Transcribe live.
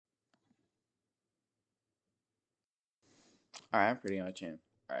Alright, I'm pretty much in.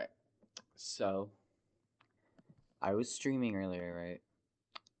 Alright. So, I was streaming earlier, right?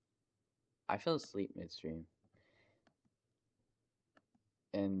 I fell asleep midstream.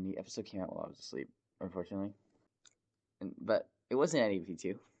 And the episode came out while I was asleep, unfortunately. But it wasn't at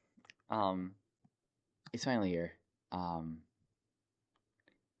AVP2. It's finally here.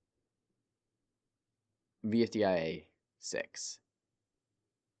 BFDIA 6.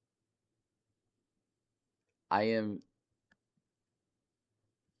 I am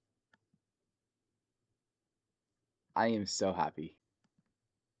so happy.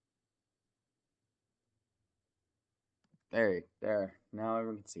 There. Now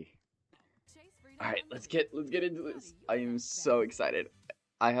everyone can see. Alright, let's get into this. I am so excited.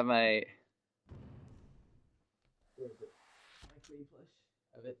 I have my where is it? My pretty plush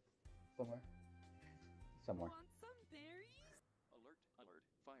of it somewhere. Alert,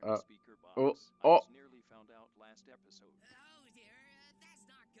 fire speaker box. Oh. I was nearly found out last episode. Oh dear, that's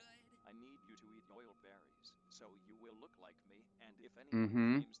not good. I need you to eat oil berries, so you will look like me, and if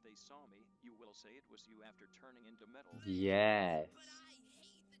anyone claims they saw me, you will say it was you after turning into metal. Yes. But I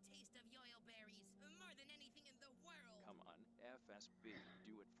hate the taste of yoil berries more than anything in the world. Come on, FSB,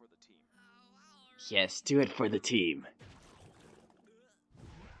 do it for the team. Oh, all right. Yes, do it for the team.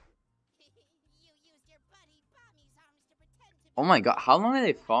 You used your buddy Bommy's arms to pretend to be. Oh my god, how long are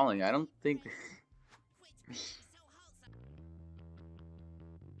they falling? I don't think. Which made me so wholesome.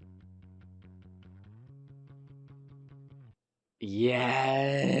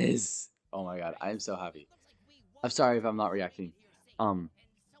 Yes! Oh my god, I'm so happy. I'm sorry if I'm not reacting. I'm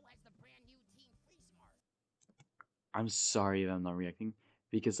sorry if I'm not reacting.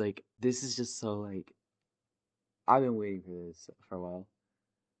 Because, like, this is just so, like. I've been waiting for this for a while.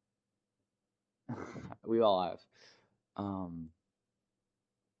 We all have.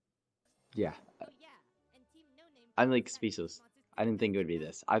 Yeah. I'm, like, speechless. I didn't think it would be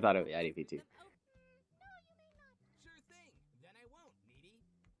this. I thought it would be IDP2. Sure thing. Then I won't,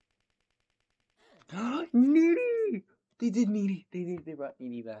 Needy. Needy! They did Needy. They brought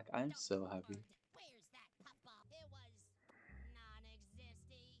Needy back. I'm so happy. Where's that puffball? It was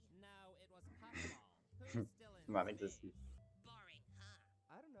non-existing. No, it was puffball. Who's still in? Non-existent. Boring,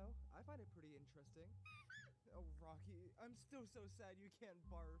 huh? I don't know. I find it pretty interesting. Oh, Rocky, I'm still so sad you can't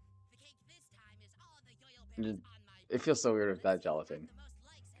barf. The cake this time is all the yoil berries on my. It feels so weird with that gelatin.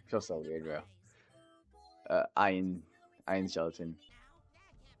 It feels so weird, bro. Iron gelatin. Now that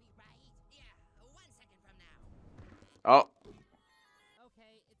can't be right. Yeah, 1 second from now. Oh,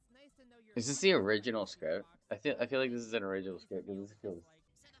 Okay, it's nice to know you're. is this the original script? I feel like this is an original script because this feels. So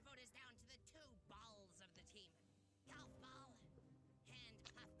the vote is down to the two balls of the team. Golf ball and puffball.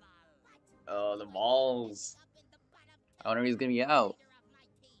 What? Oh, the balls. Up in the bottom I wonder if he's gonna be out. leader of my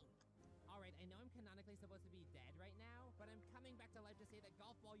team. Alright, I know I'm canonically supposed to be dead right now, but I'm coming back to life to say that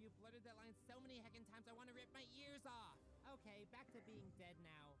golf ball, you blurted that line so many heckin' times I want to rip my ears off. Okay, back to being dead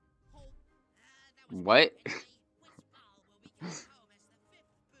now. Hope. That was What? anyway. Which ball will be going home as the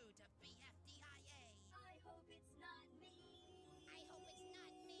fifth boot of BFDIA? I hope it's not me. I hope it's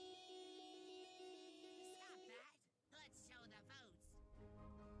not me. Stop that. Let's show the votes.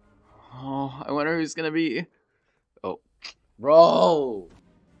 Oh, I wonder who's gonna be. Oh, bro.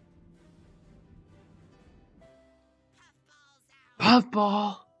 Puffball's out.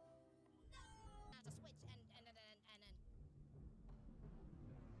 Puffball. That's a switch and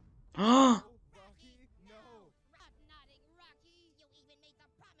Oh, Oh, Rocky, no. Stop nodding, Rocky. You even made the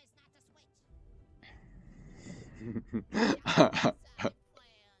promise not to switch. Side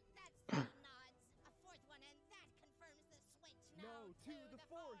plan. That's three nods. A fourth one, and that confirms the switch. No to the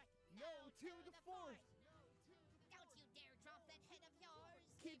fourth. No to the fourth. Don't you dare drop that head of yours.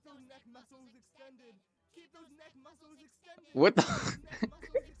 Keep those neck muscles extended. Keep those neck muscles extended. what the? Neck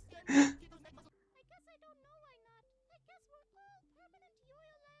muscles extended. Keep those neck muscles. I guess I don't know why not. I guess we're all permanent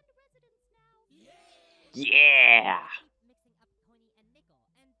Yoyland residents now. Yeah. Mixing up Tony and nickel,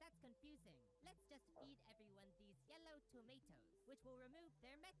 and that's confusing. Let's just feed everyone these yellow tomatoes, which will remove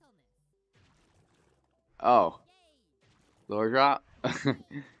their metalness. Oh, Yay! lower drop.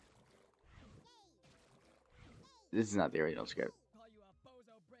 This is not the original script. Call you a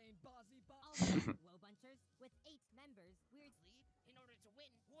bozo brain bossy boss. All right, woe bunchers, with 8 members, we're Sleep. In order to win,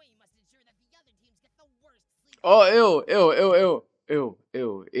 we must ensure that the other teams get the worst sleep. Oh, ew.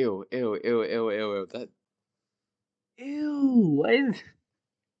 That. Ew. What is?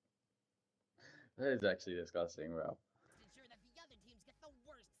 That is actually disgusting, bro. Ensure that the other teams get the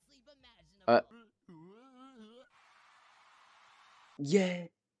worst sleep imaginable. Yeah.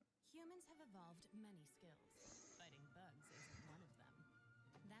 Humans have evolved many skills. Fighting bugs isn't one of them.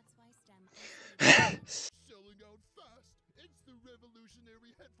 That's why STEM Selling out fast. It's It's the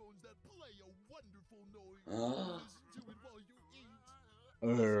revolutionary headphones that play a wonderful noise. Listen to it while you eat.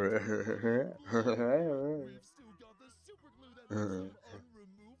 We've still got the super glue that makes them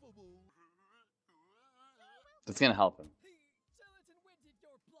unremovable. That's gonna help him. Gelatin, when did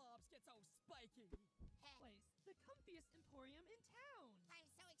your blobs get so spiky? Place, the comfiest emporium in town. I'm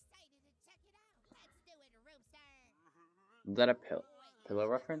so excited to check it out. Let's do it, Roomster. Is that a pillow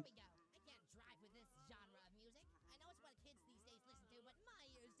reference? Here we go. I can't drive with this genre of music. I know it's what kids these days listen to, but my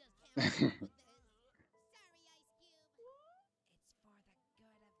ears just can't keep up with this. Sorry, Ice Cube. It's for the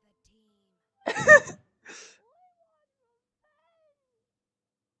good of the team.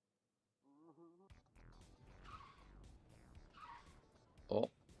 Oh.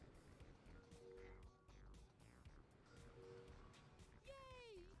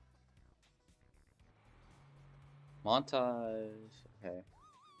 Montage. Okay.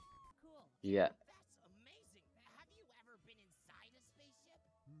 Cool. Yeah. That's amazing. Have you ever been inside a spaceship?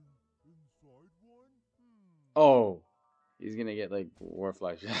 Inside one? Oh. He's gonna get like war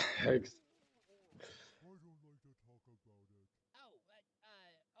flashbacks. I don't like to talk about it. Oh,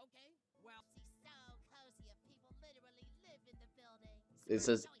 okay. Well, it's so cozy if people literally live in the building. It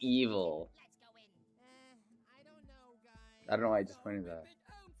says evil. Let's go in. I don't know, guys. I don't know why I just pointed that. Wow,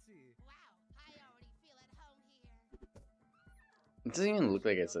 I already feel at home here. It doesn't even look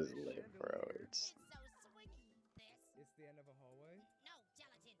like it says live, bro. It's It's so swingy. This? It's the end of a hallway? No,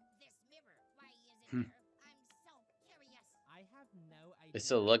 Gelatin. This mirror. Why is it Hmm. here? I'm so curious. I have no idea. it's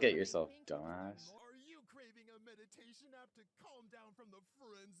to look at but I yourself, think it's dumbass. more- Are you craving a meditation app to calm down from the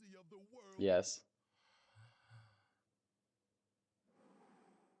frenzy of the world? Yes.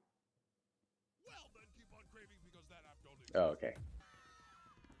 Well, then keep on craving because that app don't exist. Oh, okay.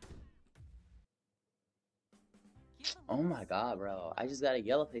 Oh my god, bro. I just got a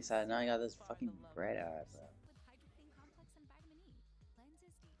yellow face ad, and now I got this fucking red ad, bro. With hydroquine complex and bagmanine.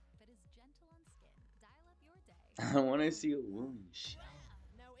 Cleanses deep, but is gentle on skin. Dial up your day. I want to see a wound.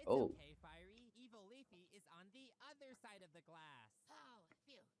 No, it's Oh. okay, Fiery. Evil Leafy is on the other side of the glass. Oh,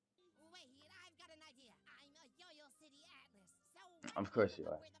 phew. Wait, I've got an idea. I'm a Yo-Yo City Atlas. So Of course you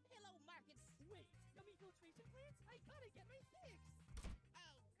are. where the pillow markets. Wait, yummy filtration plants? I gotta get my fix.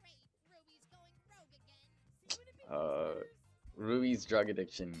 Oh, great. Ruby's going rogue again. See you in a bit. Ruby's drug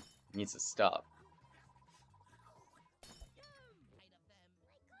addiction needs to stop. Height of them. Like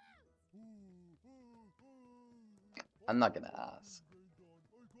clouds. I'm not gonna ask. I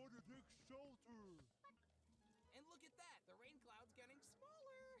gotta take shelter. And look at that, the rain cloud's getting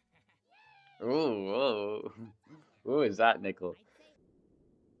smaller. Ooh, whoa. Who is that, Nickel? I'd say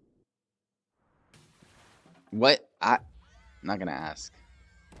What? I'm not gonna ask.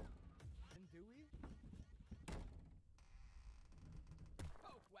 And do we?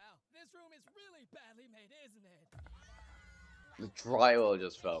 Oh, wow. This room is really badly made, isn't it? The drywall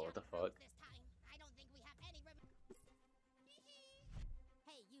just fell. What the fuck? this time. I don't think we have any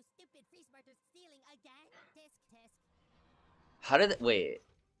Hey, you stupid free smarters stealing again? Tisk, tisk. How did it? Wait.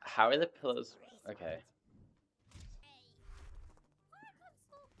 How are the pillows? Okay. Hey.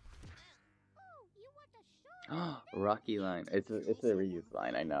 Oh, you want a show? Rocky line. It's a reused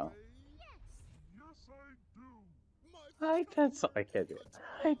line. I know. Yes, I do. My Hi, Pencil. I can't do it.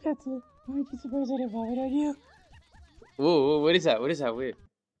 Hi, Pencil. Aren't you surprised I didn't vomit on you? Whoa, what is that? What is that? Wait.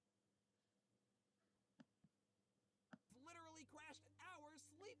 Literally crashed our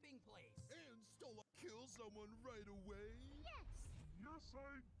sleeping place. and stole kill someone right away. Yes. Yes,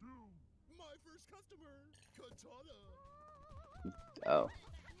 I do. My first customer, Katana. Oh.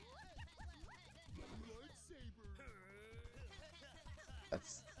 Lightsaber.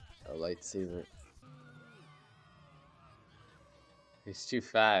 That's a lightsaber. He's too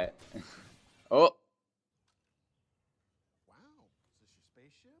fat. Oh. Wow, is this your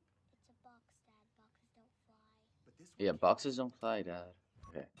spaceship? It's a box, Dad. Boxes don't fly. But this Yeah, boxes don't fly, Dad.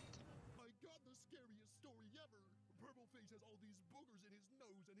 Okay. I got the scariest story ever. Purpleface has all these boogers in his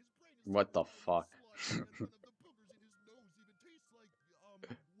nose, and his brain is What the fuck? slimy, and one of the boogers in his nose even tastes like,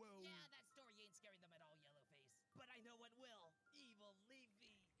 well... Yeah, that story ain't scaring them at all, Yellowface. But I know what will. Evil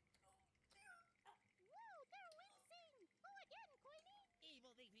Leafy. Whoa, they're wincing. Go again, Coiny.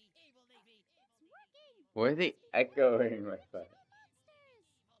 Evil Leafy. Evil Leafy. It's working. Why are they echoing like that?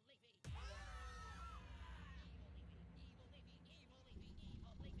 Monsters.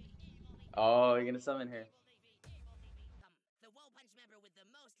 Oh, you're gonna summon her. The Woe Punch member with the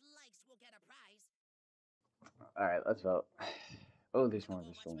most likes will get a prize. Alright, let's vote. Oh, there's The more. Woe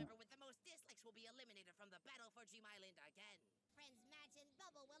There's Punch still more. member with the most dislikes will be eliminated from the battle for Dream Island again. Friends Match and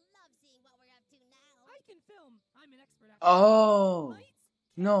Bubble will love seeing what we're up to now. I can film. I'm an expert at Oh! lights.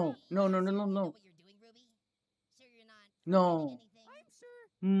 No, no, no, no, no, You know no. what you're doing, Ruby? Sure you're not No. I'm sure.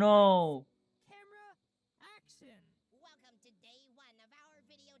 No. Camera, action. Welcome to day 1 of our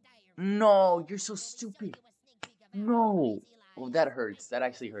video diary. No, you're so We'll be showing stupid. you a sneak peek of our No. crazy Oh, lives. that hurts. My That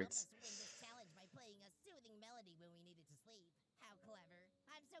actually friends hurts. helped us win this challenge by playing a soothing melody when we needed to sleep. How clever.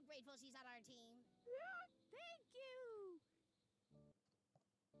 I'm so grateful she's on our team. Thank you.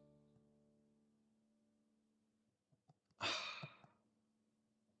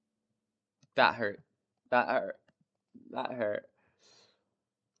 That hurt. That hurt. That hurt.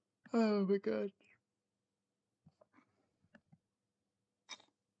 Oh my god.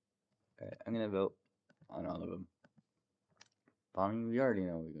 Alright, I'm gonna vote on all of them. Bonnie, we already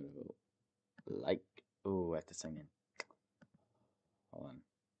know we're gonna vote. Like. Oh, I have to sign in. Hold on.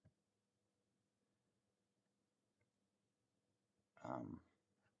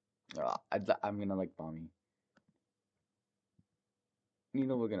 I'm gonna like Bonnie.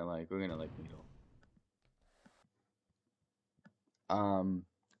 Needle, we're gonna like. We're gonna like Needle. I'm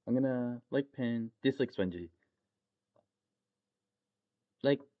gonna like Pin. Dislike Spongy.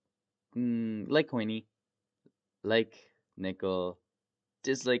 Like Coiny. Like Nickel.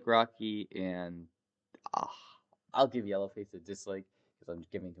 Dislike Rocky, and I'll give Yellowface a dislike because I'm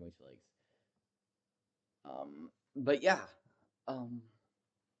giving too much likes. But yeah,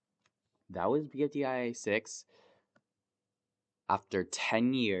 that was BFDIA 6 after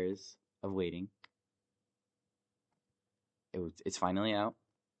 10 years of waiting. It's finally out,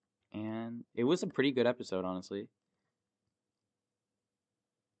 and it was a pretty good episode, honestly.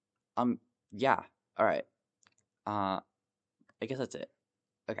 Yeah. All right. I guess that's it.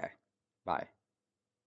 Okay. Bye.